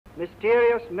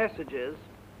Mysterious messages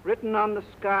written on the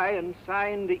sky and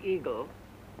signed the Eagle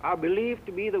are believed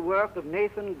to be the work of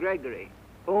Nathan Gregory,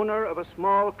 owner of a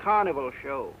small carnival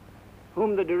show,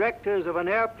 whom the directors of an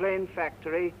airplane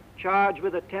factory charge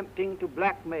with attempting to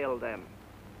blackmail them.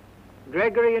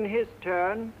 Gregory, in his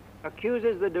turn,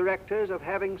 accuses the directors of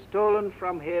having stolen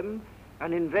from him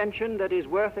an invention that is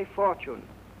worth a fortune.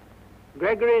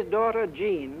 Gregory's daughter,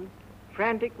 Jean,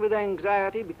 frantic with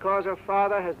anxiety because her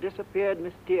father has disappeared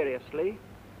mysteriously,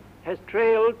 has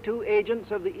trailed 2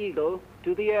 agents of the Eagle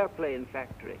to the airplane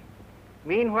factory.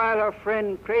 Meanwhile, her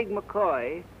friend Craig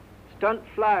McCoy, stunt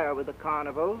flyer with the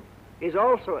carnival, is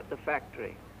also at the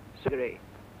factory,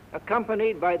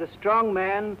 accompanied by the strong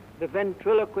man, the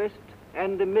ventriloquist,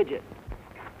 and the midget.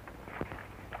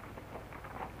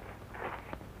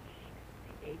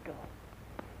 The Eagle.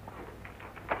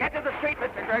 Get to the street,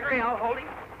 Mr. Gregory. I'll hold him.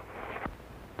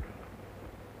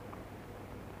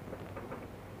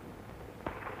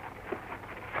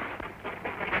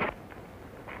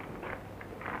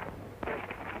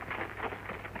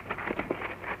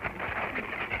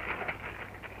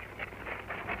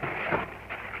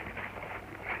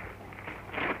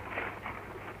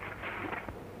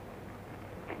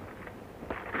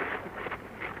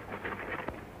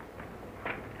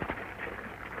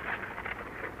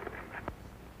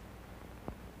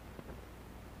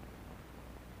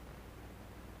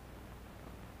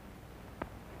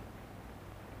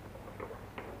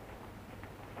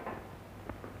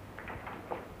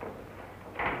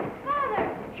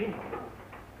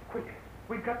 Quick,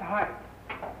 we've got to hide.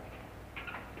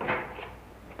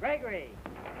 Gregory!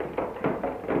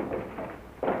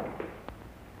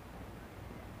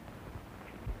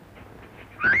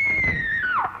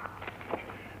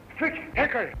 Quick,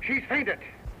 take her. She's fainted.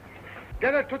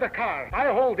 Get her to the car.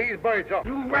 I'll hold these birds up.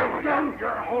 You well done, you're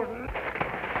holding.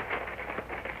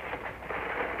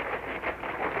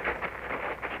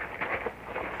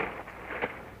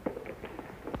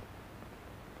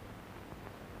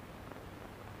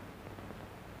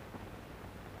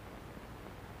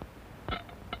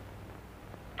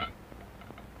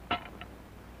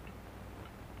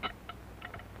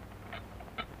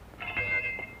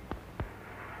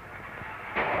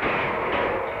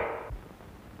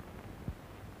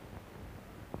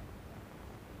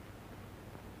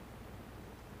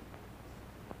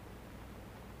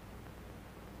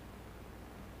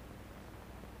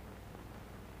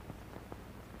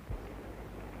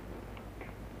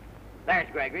 There's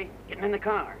Gregory, getting in the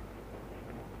car.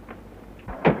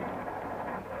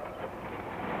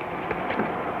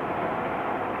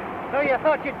 So you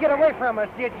thought you'd get away from us,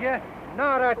 did you?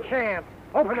 Not a chance.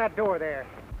 Open that door there.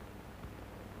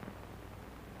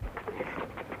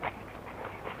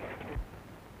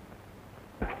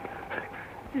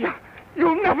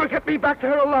 You'll never get me back to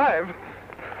her alive.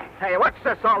 Hey, what's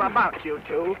this all about, you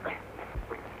two?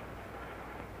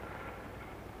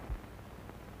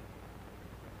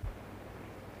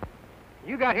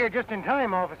 You got here just in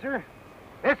time, officer.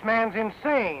 This man's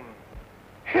insane.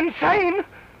 Insane?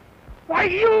 Why,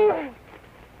 you...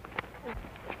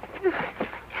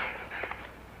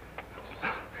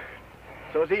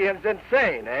 So he is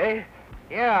insane, eh?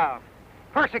 Yeah.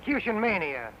 Persecution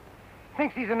mania.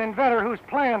 Thinks he's an inventor whose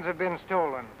plans have been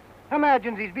stolen.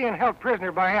 Imagines he's being held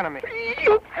prisoner by enemies.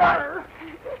 You are!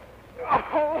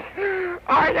 Oh,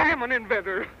 I am an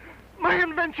inventor. My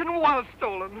invention was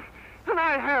stolen. And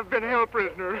I have been held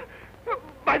prisoner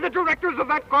by the directors of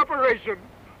that corporation.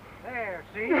 There,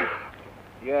 see?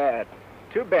 Yeah,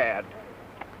 too bad.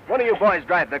 One of you boys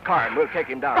drive the car and we'll take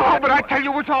him down. Oh, but I tell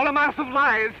you, it's all a mass of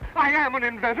lies. I am an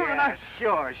inventor, and I...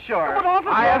 Sure. But, officer...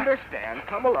 I understand.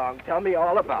 Come along. Tell me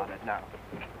all about it now.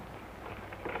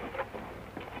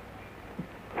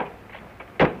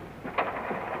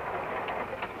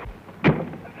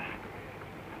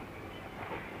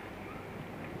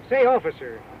 Say,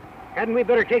 officer, hadn't we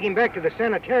better take him back to the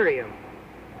sanitarium?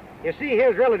 You see,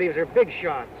 his relatives are big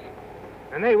shots,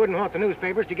 and they wouldn't want the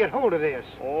newspapers to get hold of this.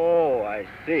 Oh, I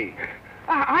see.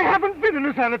 I haven't been in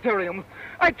a sanitarium.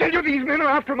 I tell you, these men are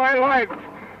after my life.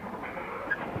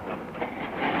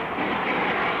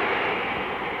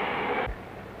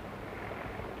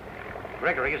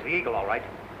 Gregory is the Eagle, all right.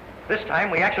 This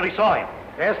time we actually saw him.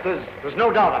 Yes, there's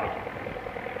no doubt of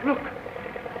it. Look,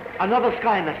 another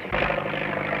sky message.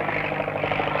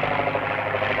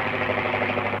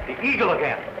 The Eagle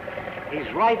again.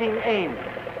 He's riding aim.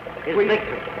 His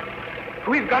victim.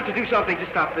 We've got to do something to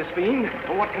stop this fiend.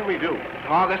 Well, what can we do?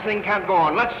 Oh, this thing can't go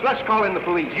on. Let's call in the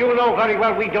police. You know very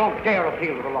well we don't dare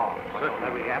appeal to the law.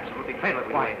 Certainly, we absolutely fail if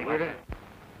we do anything like that.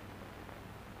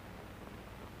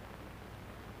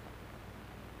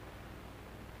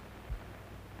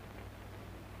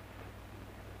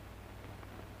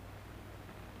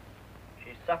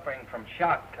 suffering from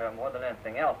shock more than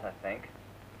anything else, I think.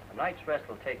 A night's rest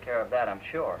will take care of that, I'm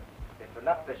sure. It's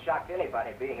enough to shock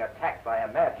anybody being attacked by a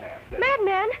madman.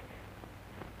 Madman?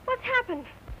 What's happened?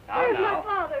 Where's my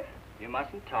father? You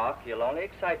mustn't talk. You'll only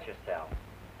excite yourself.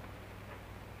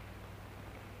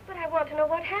 But I want to know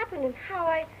what happened and how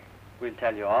I... We'll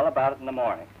tell you all about it in the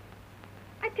morning.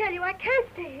 I tell you, I can't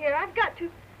stay here. I've got to...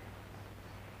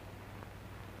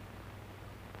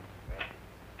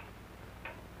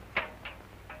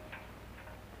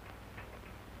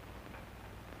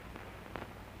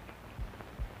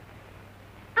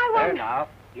 There now.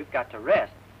 You've got to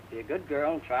rest. Be a good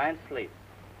girl and try and sleep.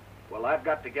 Well, I've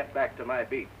got to get back to my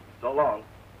beat. So long.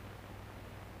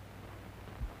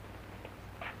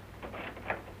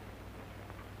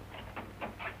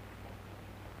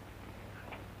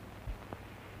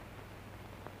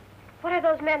 What are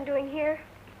those men doing here?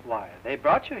 Why, they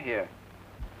brought you here.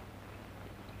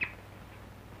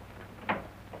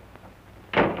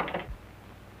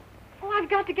 Oh, I've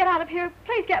got to get out of here.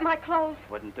 Please get my clothes.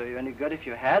 Wouldn't do you any good if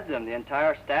you had them. The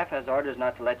entire staff has orders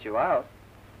not to let you out.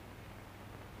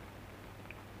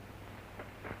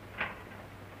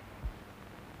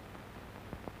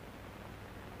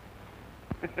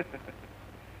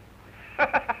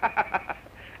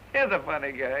 Here's a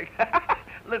funny gag.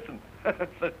 Listen,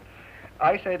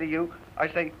 I say to you,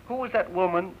 who was that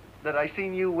woman that I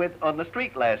seen you with on the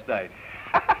street last night?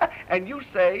 And you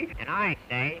say... And I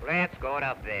say, let's go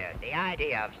up there. The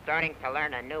idea of starting to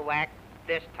learn a new act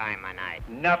this time of night.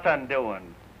 Nothing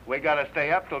doing. We gotta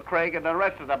stay up till Craig and the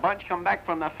rest of the bunch come back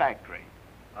from the factory.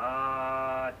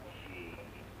 Oh, gee.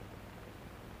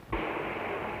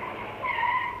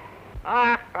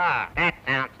 That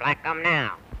sounds like them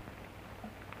now.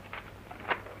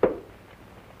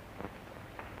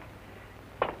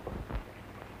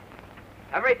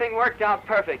 Everything worked out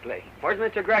perfectly. Where's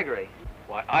Mr. Gregory?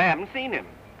 Why, I haven't seen him.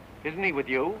 Isn't he with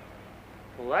you?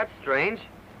 Well, that's strange.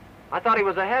 I thought he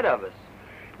was ahead of us.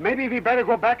 Maybe we better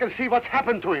go back and see what's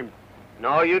happened to him.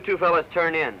 No, you two fellas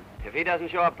turn in. If he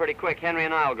doesn't show up pretty quick, Henry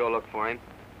and I'll go look for him.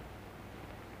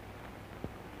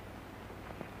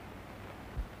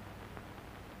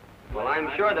 Well,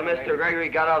 I'm sure that Mr. Gregory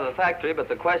got out of the factory, but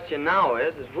the question now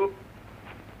is who...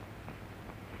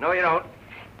 No, you don't.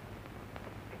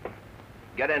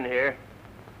 Get in here.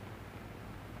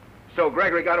 So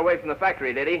Gregory got away from the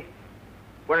factory, did he?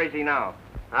 Where is he now?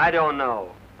 I don't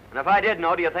know. And if I did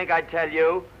know, do you think I'd tell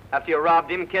you? After you robbed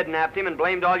him, kidnapped him, and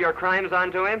blamed all your crimes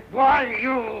onto him? Why,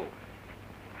 you...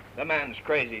 The man's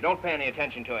crazy. Don't pay any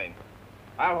attention to him.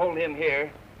 I'll hold him here.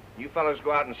 You fellows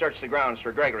go out and search the grounds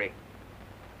for Gregory.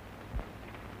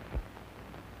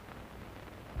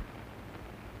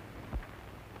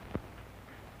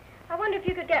 I wonder if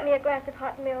you could get me a glass of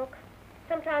hot milk.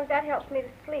 Sometimes that helps me to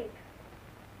sleep.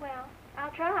 Well,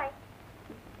 I'll try.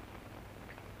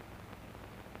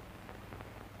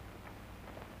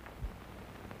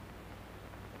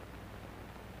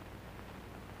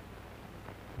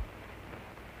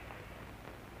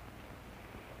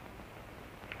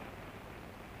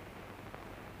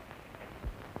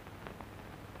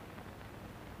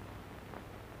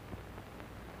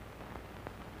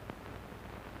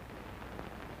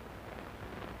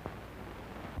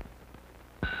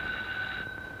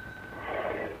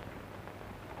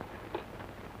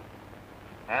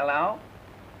 Hello?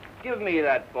 Give me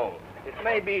that phone. It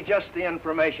may be just the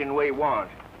information we want.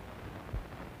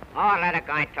 Oh, let a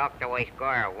guy talk the way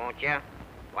squirrel, won't you?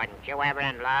 Wasn't you ever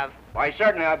in love? Why,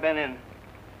 certainly I've been in...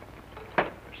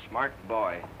 Smart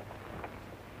boy.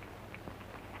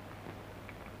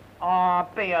 Oh,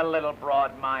 be a little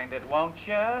broad-minded, won't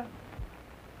you?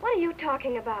 What are you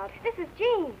talking about? This is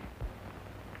Jean.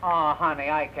 Oh, honey,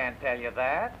 I can't tell you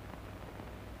that.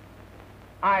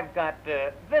 I've got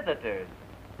visitors.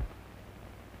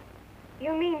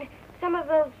 You mean some of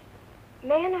those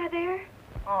men are there?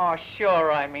 Oh,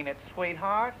 sure, I mean it,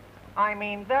 sweetheart. I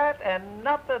mean that and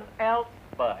nothing else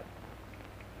but.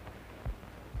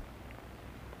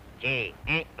 Gee,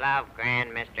 ain't love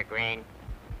grand, Mr. Green?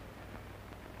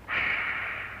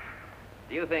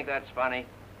 Do you think that's funny?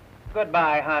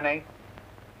 Goodbye, honey.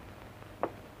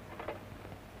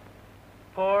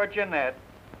 Poor Jeanette.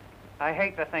 I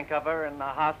hate to think of her in the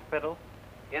hospital.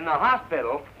 In the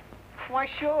hospital? Why,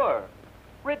 sure.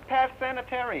 Ridpath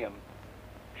Sanitarium.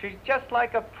 She's just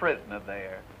like a prisoner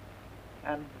there.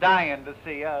 And dying to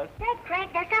see us. Say, Craig,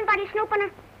 there's somebody snooping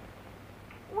her.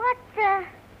 What the...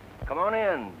 Come on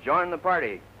in. Join the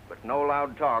party. But no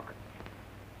loud talk.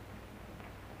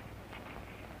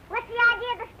 What's the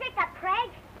idea of the stick-up,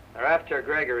 Craig? They're after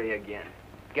Gregory again.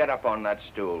 Get up on that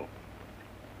stool.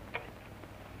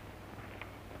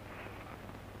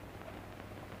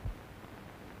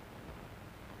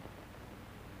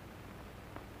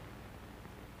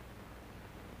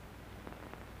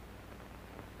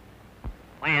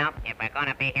 Well, if we're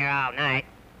gonna be here all night,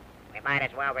 we might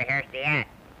as well rehearse the act.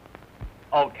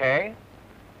 Okay.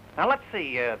 Now, let's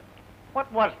see,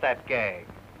 what was that gag?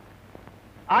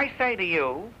 I say to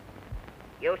you...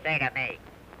 You say to me,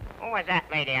 who was that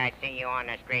lady I seen you on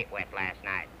the street with last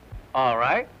night? All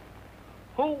right.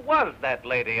 Who was that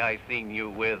lady I seen you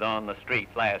with on the street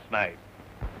last night?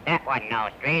 That wasn't no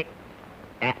street.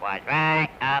 That was right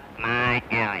up my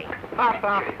alley.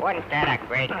 Wasn't that a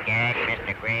great gag,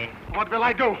 Mr. Green? What will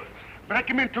I do? Break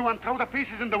him in two and throw the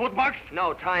pieces in the woodbox?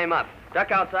 No, tie him up.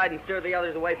 Duck outside and steer the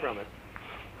others away from us.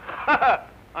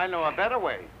 I know a better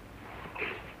way.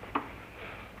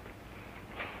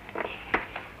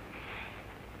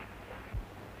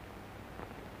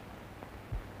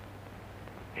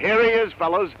 Here he is,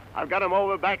 fellows. I've got him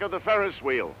over back of the Ferris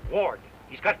wheel. Ward,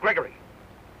 he's got Gregory.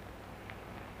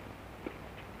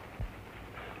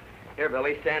 Here,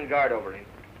 Billy, stand guard over him.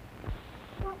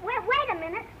 Wait a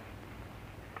minute.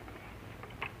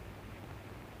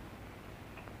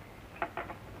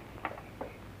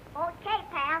 Okay,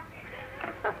 pal.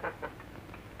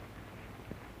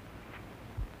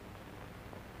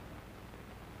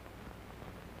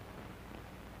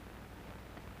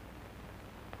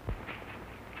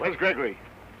 Where's Gregory?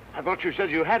 I thought you said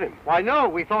you had him. Why, no,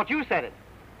 we thought you said it.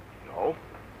 No.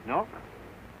 No?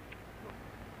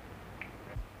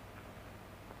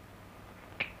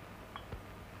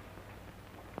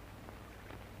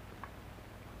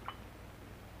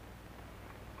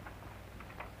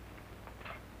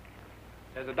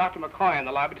 There's a Dr. McCoy in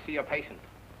the lobby to see your patient.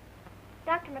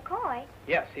 Dr. McCoy?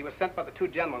 Yes, he was sent by the two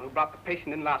gentlemen who brought the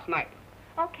patient in last night.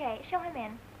 Okay, show him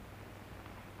in.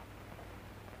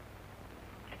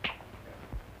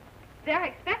 They're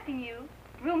expecting you.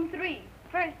 Room 3,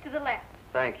 first to the left.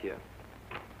 Thank you.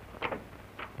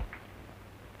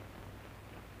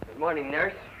 Good morning,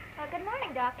 nurse. Good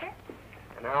morning, doctor.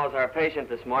 And how's our patient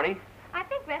this morning? I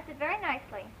think rested very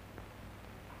nicely.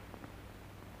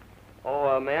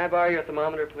 Oh, may I borrow your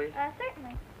thermometer, please?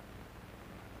 Certainly.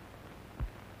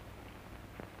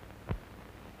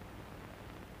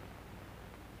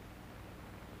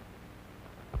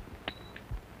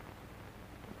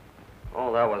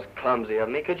 Oh, that was clumsy of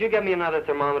me. Could you get me another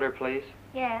thermometer, please?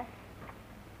 Yes.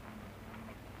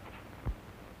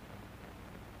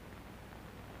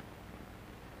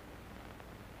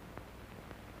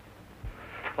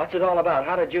 What's it all about?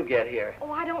 How did you get here?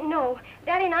 Oh, I don't know.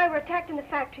 Daddy and I were attacked in the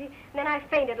factory, and then I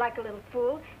fainted like a little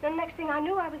fool. Then the next thing I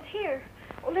knew, I was here.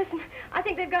 Oh, listen, I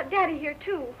think they've got Daddy here,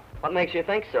 too. What makes you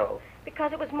think so?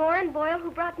 Because it was Moore and Boyle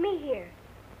who brought me here.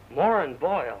 Moore and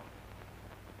Boyle.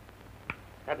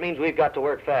 That means we've got to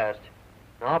work fast.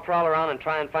 Now, I'll prowl around and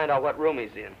try and find out what room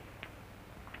he's in.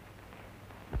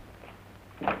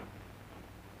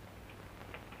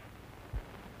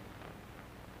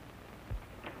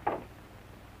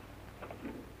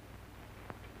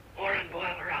 Moore and Boyle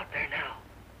are out there now.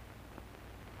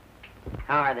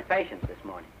 How are the patients this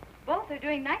morning? Both are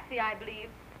doing nicely, I believe.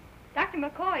 Dr.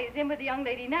 McCoy is in with the young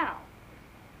lady now.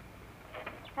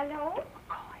 Hello?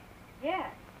 McCoy? Yes.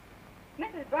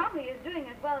 Mrs. Bromley is doing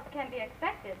as well as can be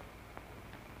expected.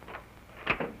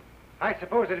 I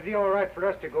suppose it'd be all right for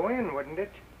us to go in, wouldn't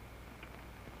it?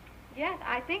 Yes,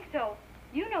 I think so.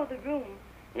 You know the room.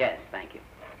 Yes, thank you.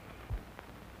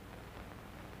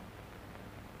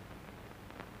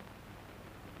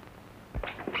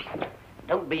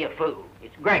 Don't be a fool.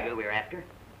 It's Gregory we're after.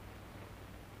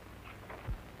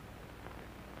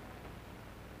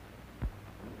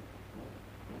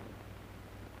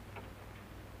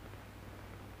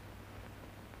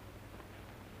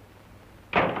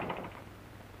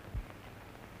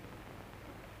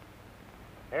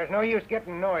 There's no use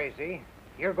getting noisy.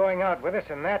 You're going out with us,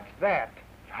 and that's that.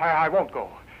 I won't go.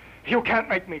 You can't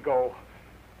make me go.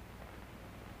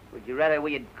 Would you rather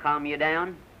we'd calm you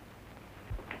down?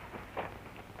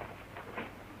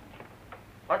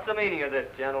 What's the meaning of this,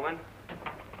 gentlemen?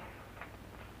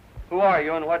 Who are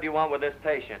you and what do you want with this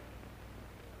patient?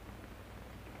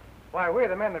 Why, we're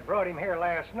the men that brought him here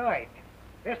last night.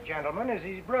 This gentleman is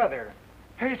his brother.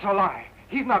 It's a lie.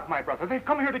 He's not my brother. They've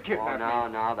come here to Oh, kidnap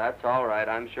me. no, that's all right.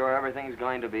 I'm sure everything's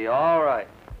going to be all right.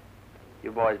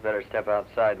 You boys better step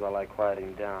outside while I quiet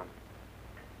him down.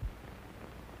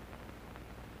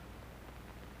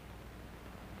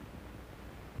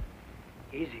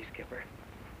 Easy, Skipper.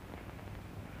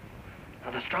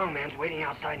 Now, the strong man's waiting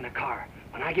outside in the car.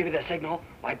 When I give you the signal,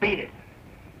 why, beat it.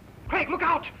 Craig, look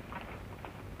out!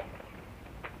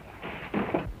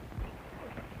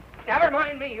 Never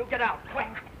mind me. You get out, quick.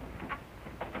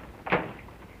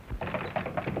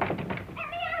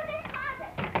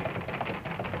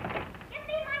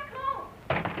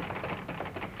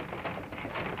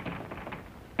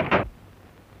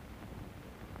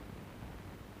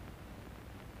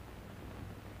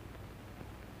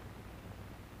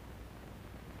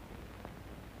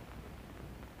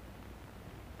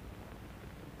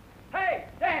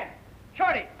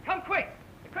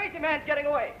 man's getting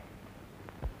away.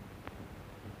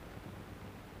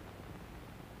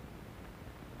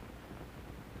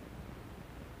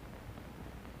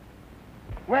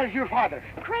 Where's your father?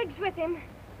 Craig's with him.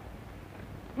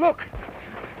 Look!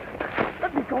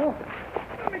 Let me go.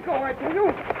 Let me go, I tell you.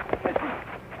 Listen,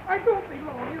 I don't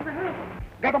belong in there.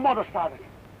 Get a motor started.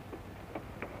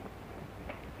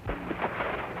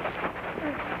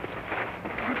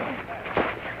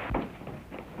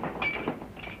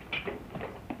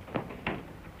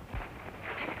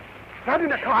 Get in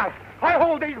the car. I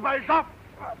hold these boys up.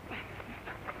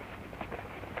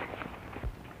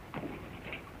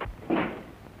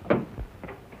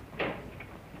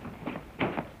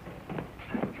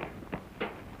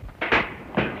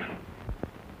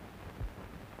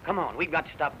 Come on, we've got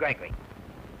to stop Gregory.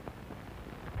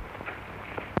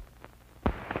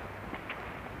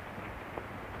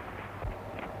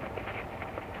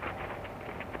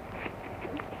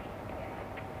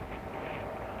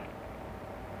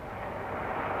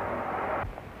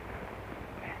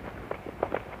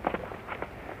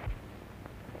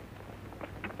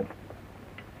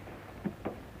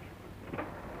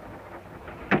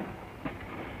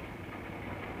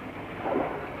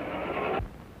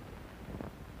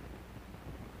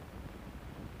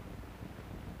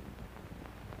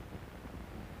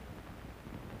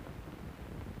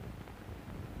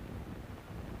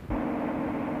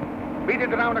 Beat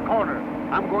it around the corner.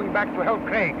 I'm going back to help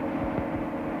Craig.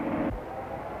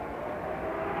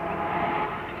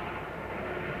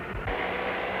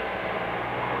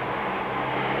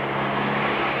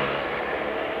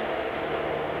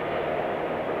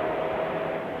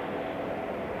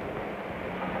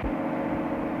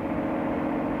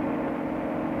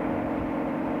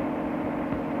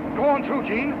 Go on through,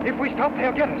 Jean. If we stop,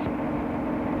 they'll get us.